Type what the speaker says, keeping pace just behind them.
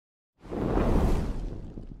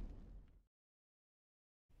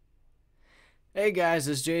Hey guys,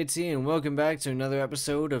 it's JT and welcome back to another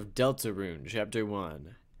episode of Deltarune, Chapter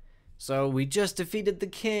 1. So, we just defeated the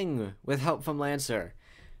king with help from Lancer.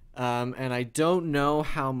 And I don't know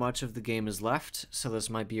how much of the game is left, so this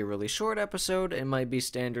might be a really short episode, it might be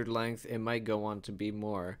standard length, it might go on to be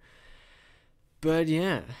more. But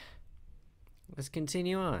yeah, let's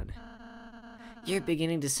continue on. You're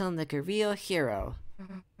beginning to sound like a real hero.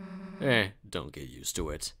 Don't get used to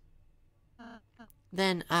it.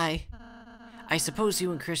 Then I suppose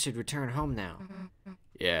you and Chris should return home now.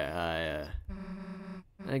 Yeah,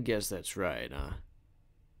 I guess that's right, huh?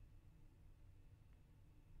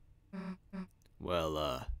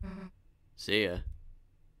 Well, see ya.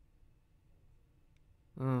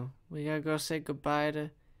 Oh, we gotta go say goodbye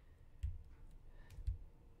to...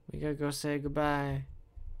 We gotta go say goodbye.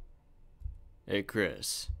 Hey,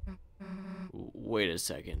 Chris. Wait a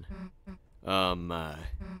second.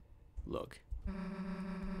 Look.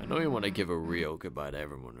 I know you want to give a real goodbye to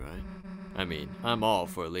everyone, right? I mean, I'm all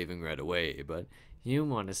for leaving right away, but you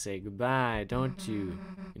want to say goodbye, don't you?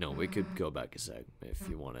 You know, we could go back a sec if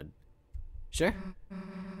you wanted. Sure.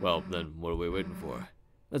 Well, then what are we waiting for?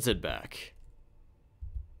 Let's head back.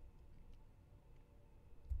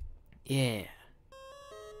 Yeah.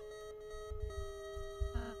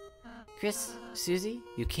 Chris, Susie,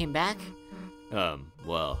 you came back?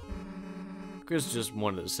 Well, Chris just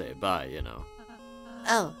wanted to say bye, you know.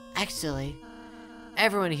 Oh, actually,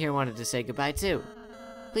 everyone here wanted to say goodbye too.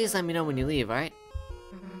 Please let me know when you leave, alright?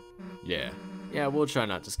 Yeah, we'll try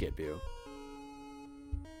not to skip you.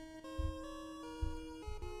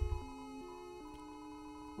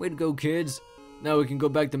 Way to go, kids. Now we can go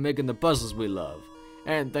back to making the puzzles we love.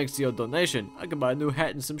 And thanks to your donation, I can buy a new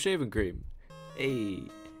hat and some shaving cream. Hey.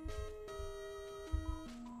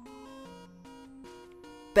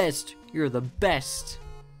 Best, you're the best.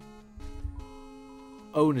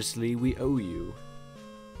 Honestly, we owe you.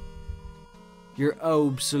 You're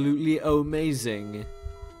absolutely amazing.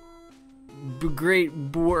 Great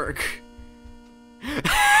work.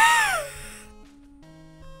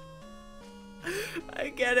 I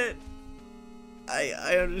get it.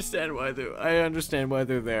 I understand why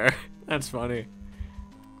they're there. That's funny.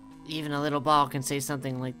 Even a little ball can say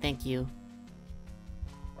something like thank you.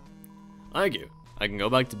 Thank you. I can go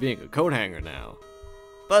back to being a coat hanger now.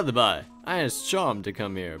 By the by, I asked Charm to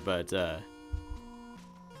come here, but there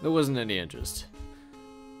wasn't any interest.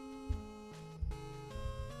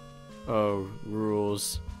 Oh,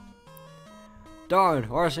 rules. Darn,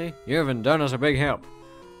 Horsey, you haven't done us a big help.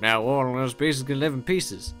 Now all of those pieces can live in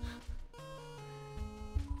pieces.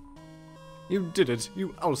 You did it.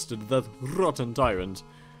 You ousted that rotten tyrant.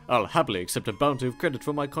 I'll happily accept a bounty of credit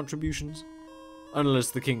for my contributions.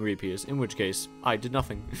 Unless the king reappears, in which case, I did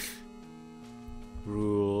nothing.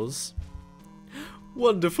 Rules.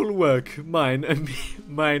 Wonderful work, mine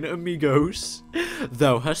amigos.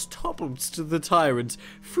 Thou hast toppled the tyrant,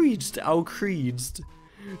 freedst our creeds.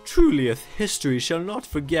 Truly a history shall not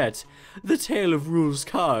forget the tale of Rule's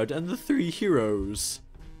card and the three heroes.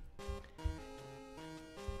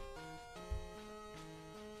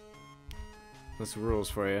 That's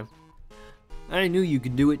rules for you. I knew you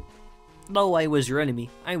could do it. Though I was your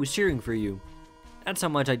enemy, I was cheering for you. That's how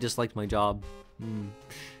much I disliked my job.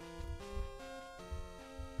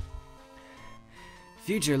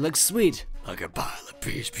 Future looks sweet. Like a pile of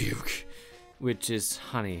peas puke. Which is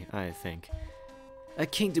honey, I think. A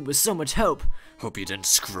kingdom with so much hope. Hope you didn't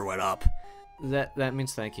screw it up. That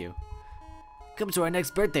means thank you. Come to our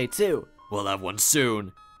next birthday too. We'll have one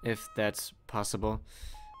soon. If that's possible.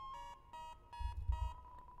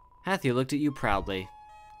 Hathiel looked at you proudly.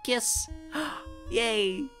 Kiss.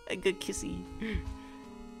 Yay, a good kissy.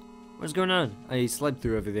 What's going on? I slept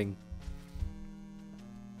through everything.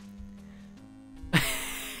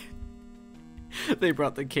 They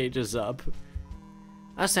brought the cages up.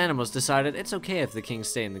 Us animals decided it's okay if the kings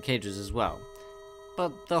stay in the cages as well.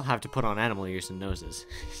 But they'll have to put on animal ears and noses.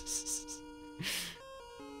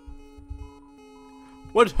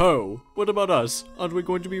 What ho? What about us? Aren't we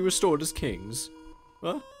going to be restored as kings?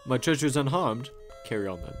 Huh? My treasure's unharmed. Carry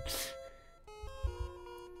on then.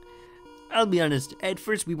 I'll be honest, at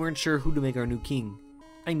first we weren't sure who to make our new king.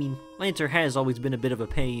 I mean, Lancer has always been a bit of a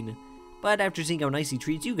pain. But after seeing how nice he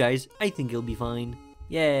treats you guys, I think he'll be fine.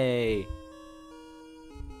 Yay!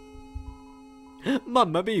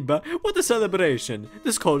 Mamma Biba, what a celebration!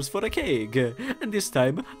 This calls for a cake. And this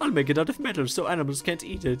time, I'll make it out of metal so animals can't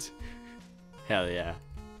eat it. Hell yeah.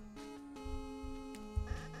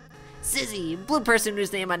 Sissy, blue person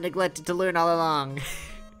whose name I neglected to learn all along.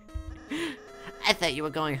 I thought you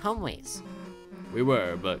were going homeways. We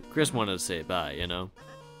were, but Chris wanted to say bye, you know?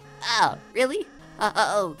 Oh, really?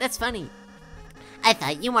 Oh, that's funny. I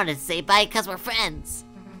thought you wanted to say bye because we're friends.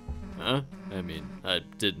 Huh? I mean, I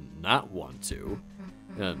did not want to.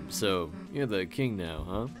 So, you're the king now,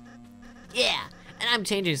 huh? Yeah, and I'm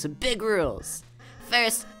changing some big rules.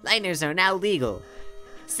 First, liners are now legal.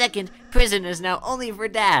 Second, prison is now only for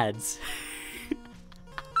dads.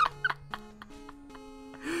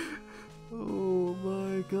 Oh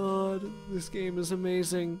my god, this game is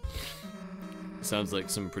amazing. Sounds like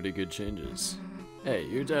some pretty good changes. Hey,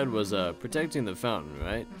 your dad was protecting the fountain,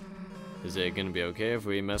 right? Is it gonna be okay if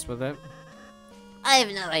we mess with it? I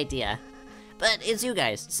have no idea. But it's you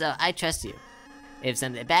guys, so I trust you. If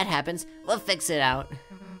something bad happens, we'll fix it out.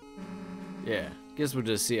 Yeah, guess we'll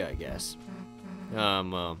just see, I guess.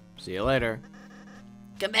 Well, see you later.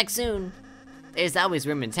 Come back soon. There's always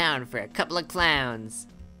room in town for a couple of clowns.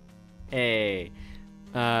 Hey,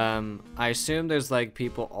 I assume there's like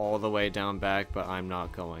people all the way down back, but I'm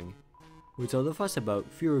not going. What's all the fuss about?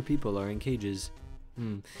 Fewer people are in cages.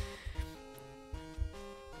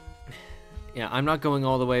 Yeah, I'm not going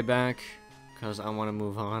all the way back, because I want to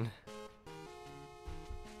move on.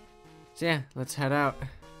 So yeah, let's head out.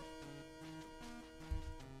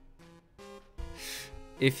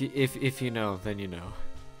 If you know, then you know.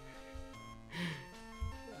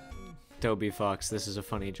 Toby Fox, this is a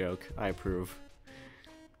funny joke. I approve.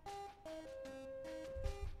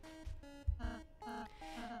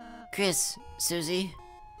 Chris, Susie,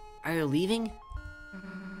 are you leaving?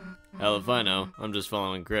 Hell if I know. I'm just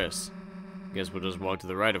following Chris. Guess we'll just walk to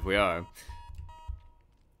the right if we are.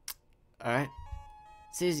 Alright.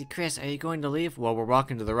 Susie, Chris, are you going to leave? Well, we're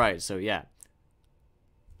walking to the right, so yeah.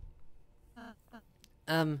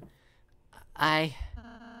 I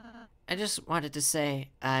just wanted to say,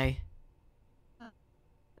 I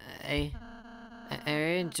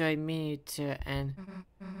really enjoyed meeting you too, and...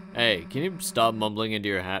 Hey, can you stop mumbling into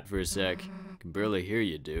your hat for a sec? I can barely hear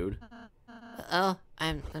you, dude. Oh,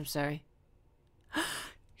 I'm sorry.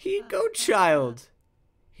 He goat child.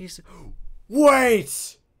 He's...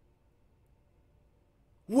 Wait!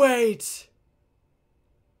 Wait!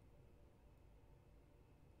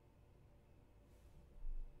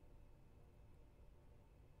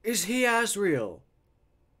 Is he Asriel?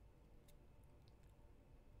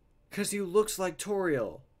 'Cause he looks like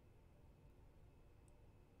Toriel.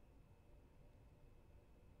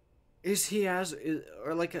 Is he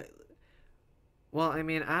or like a... Well, I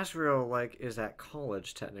mean, Asriel, like, is at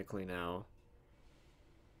college technically now.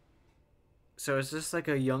 So is this like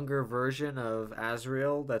a younger version of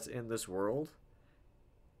Asriel that's in this world?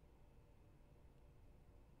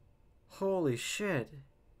 Holy shit.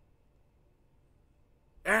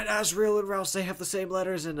 And Asriel and Rouse, they have the same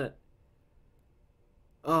letters in it.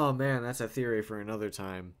 Oh man, that's a theory for another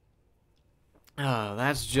time. Oh,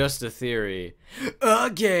 that's just a theory.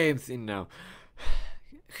 A game thing, no.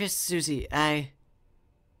 Chris, Susie, I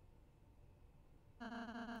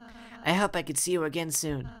hope I could see you again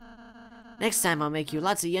soon. Next time I'll make you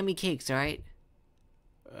lots of yummy cakes, alright?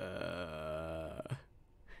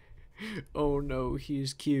 Oh no,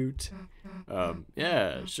 he's cute.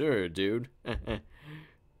 Yeah, sure, dude.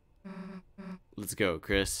 Let's go,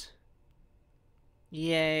 Chris.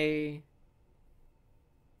 Yay.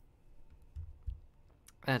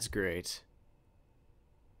 That's great.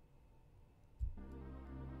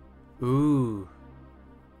 Ooh.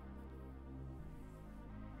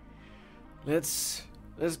 Let's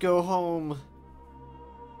go home.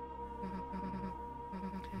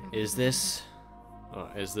 Is this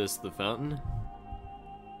the fountain?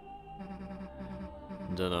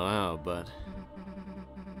 Don't know how, but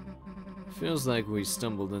feels like we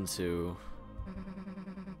stumbled into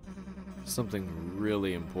something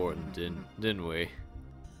really important, didn't we?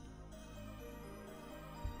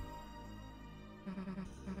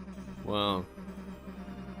 Well,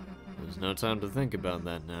 there's no time to think about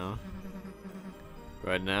that now.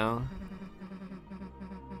 Right now,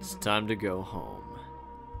 it's time to go home.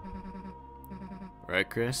 Right,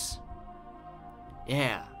 Chris?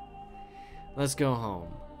 Yeah. Let's go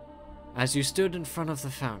home. As you stood in front of the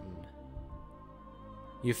fountain,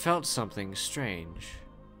 you felt something strange.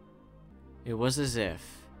 It was as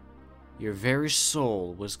if your very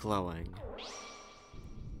soul was glowing.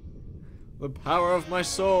 The power of my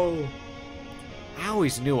soul! I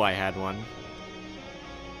always knew I had one.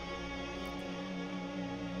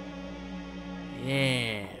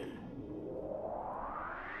 Yeah.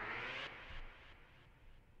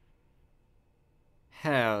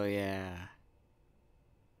 Hell yeah.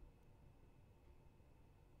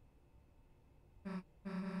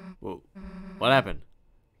 Whoa. What happened?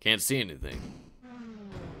 Can't see anything.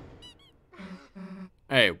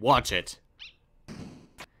 Hey, watch it.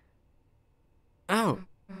 Oh.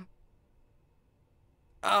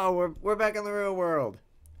 Oh, we're back in the real world.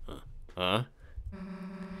 Huh?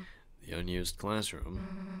 The unused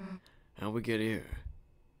classroom? How'd we get here?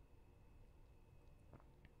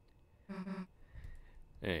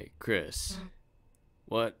 Hey, Chris.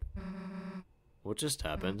 What just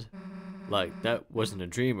happened? Like, that wasn't a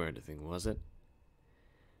dream or anything, was it?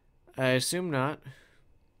 I assume not.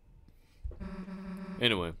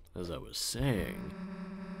 Anyway, as I was saying,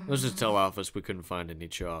 let's just tell Alphys we couldn't find any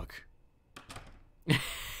chalk.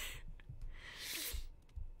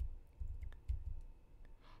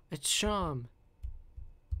 It's Sham.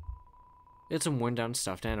 It's a worn down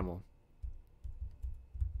stuffed animal.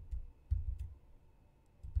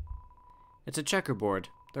 It's a checkerboard.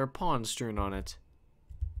 There are pawns strewn on it.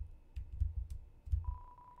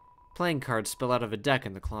 Playing cards spill out of a deck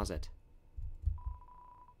in the closet.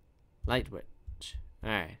 Light switch.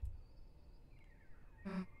 Alright.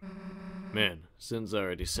 Man, sun's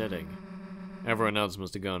already setting. Everyone else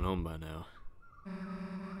must have gone home by now.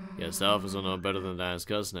 Guess the Alphys will know better than to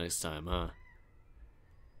ask us next time, huh?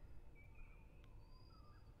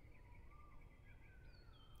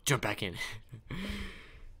 Jump back in.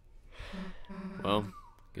 Well,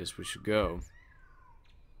 guess we should go.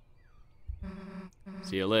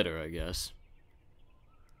 See you later, I guess.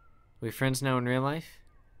 We friends now in real life?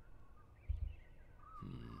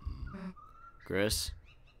 Chris?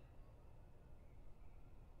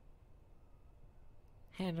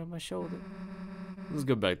 Hand on my shoulder. Let's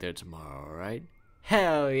go back there tomorrow, alright?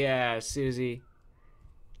 Hell yeah, Susie.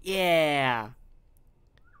 Yeah.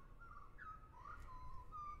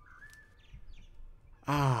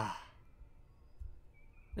 Ah.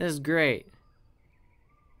 This is great.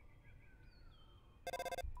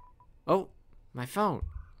 Oh, my phone.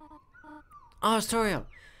 Oh, Astorio.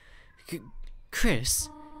 Chris,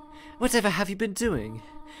 whatever have you been doing?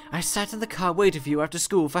 I sat in the car waiting for you after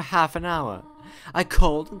school for half an hour. I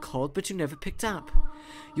called and called, but you never picked up.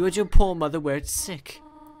 You had your poor mother worried sick.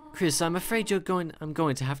 Chris, I'm afraid I'm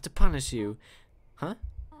going to have to punish you. Huh?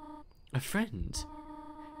 A friend?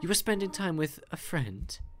 You were spending time with a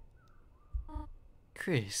friend?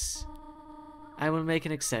 Chris, I will make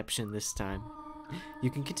an exception this time. You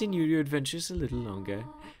can continue your adventures a little longer,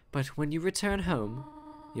 but when you return home,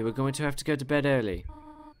 you are going to have to go to bed early.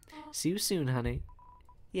 See you soon, honey.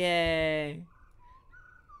 Yay!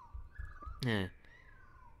 Yeah.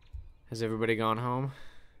 Has everybody gone home?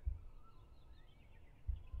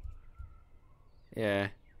 Yeah.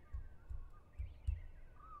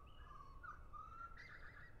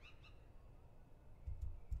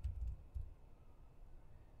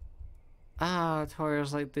 Ah,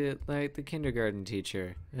 Toriel's like the kindergarten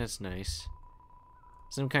teacher. That's nice.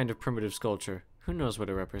 Some kind of primitive sculpture. Who knows what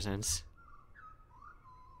it represents?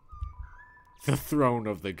 The throne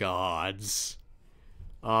of the gods.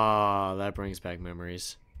 Ah, that brings back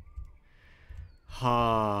memories.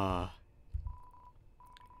 Ah.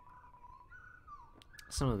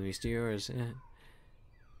 Some of these are yours.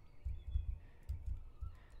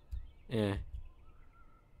 Yeah.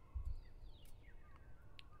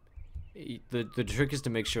 The trick is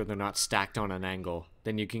to make sure they're not stacked on an angle.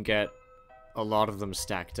 Then you can get a lot of them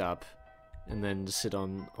stacked up and then sit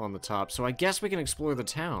on the top. So I guess we can explore the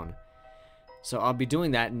town. So I'll be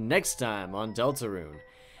doing that next time on Deltarune.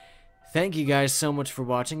 Thank you guys so much for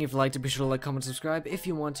watching. If you liked it, be sure to like, comment, subscribe. If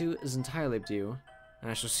you want to, it's entirely up to you.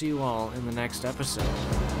 And I shall see you all in the next episode.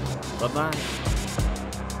 Bye-bye.